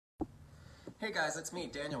Hey guys, it's me,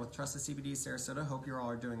 Daniel with TrustedCBD Sarasota. Hope you all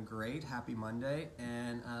are doing great. Happy Monday.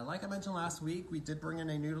 And like I mentioned last week, we did bring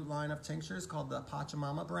in a new line of tinctures called the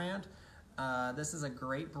Pachamama brand. This is a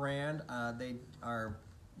great brand. They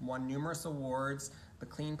won numerous awards, the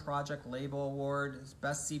Clean Project Label Award,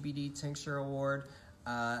 Best CBD Tincture Award.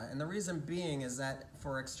 And the reason being is that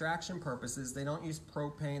for extraction purposes, they don't use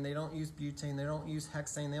propane, they don't use butane, they don't use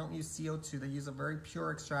hexane, they don't use CO2. They use a very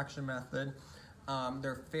pure extraction method.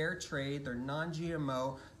 They're fair trade, they're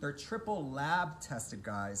non-GMO, they're triple lab tested,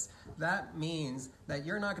 guys. That means that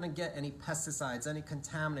you're not going to get any pesticides, any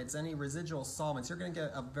contaminants, any residual solvents. You're going to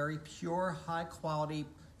get a very pure, high quality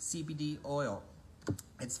CBD oil.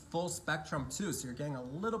 It's full spectrum too, so you're getting a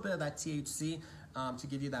little bit of that THC to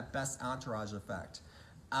give you that best entourage effect.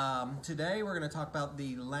 Today we're going to talk about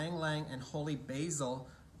the Ylang Ylang and Holy Basil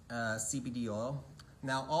CBD oil.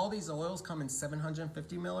 Now all these oils come in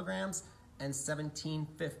 750 milligrams and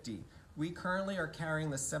 1750. We currently are carrying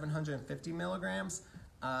the 750 milligrams.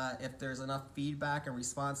 If there's enough feedback and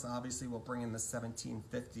response, obviously we'll bring in the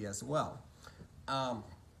 1750 as well.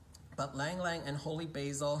 But Ylang Ylang and Holy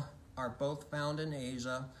Basil are both found in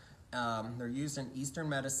Asia. They're used in Eastern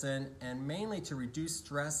medicine and mainly to reduce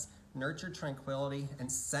stress, nurture tranquility,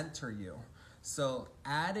 and center you. So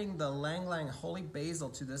adding the Ylang Ylang Holy Basil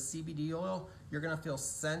to this CBD oil, you're gonna feel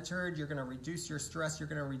centered, you're gonna reduce your stress, you're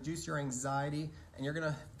gonna reduce your anxiety, and you're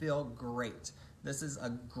gonna feel great. This is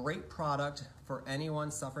a great product for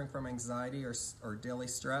anyone suffering from anxiety or daily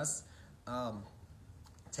stress.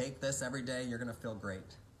 Take this every day, you're gonna feel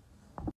great.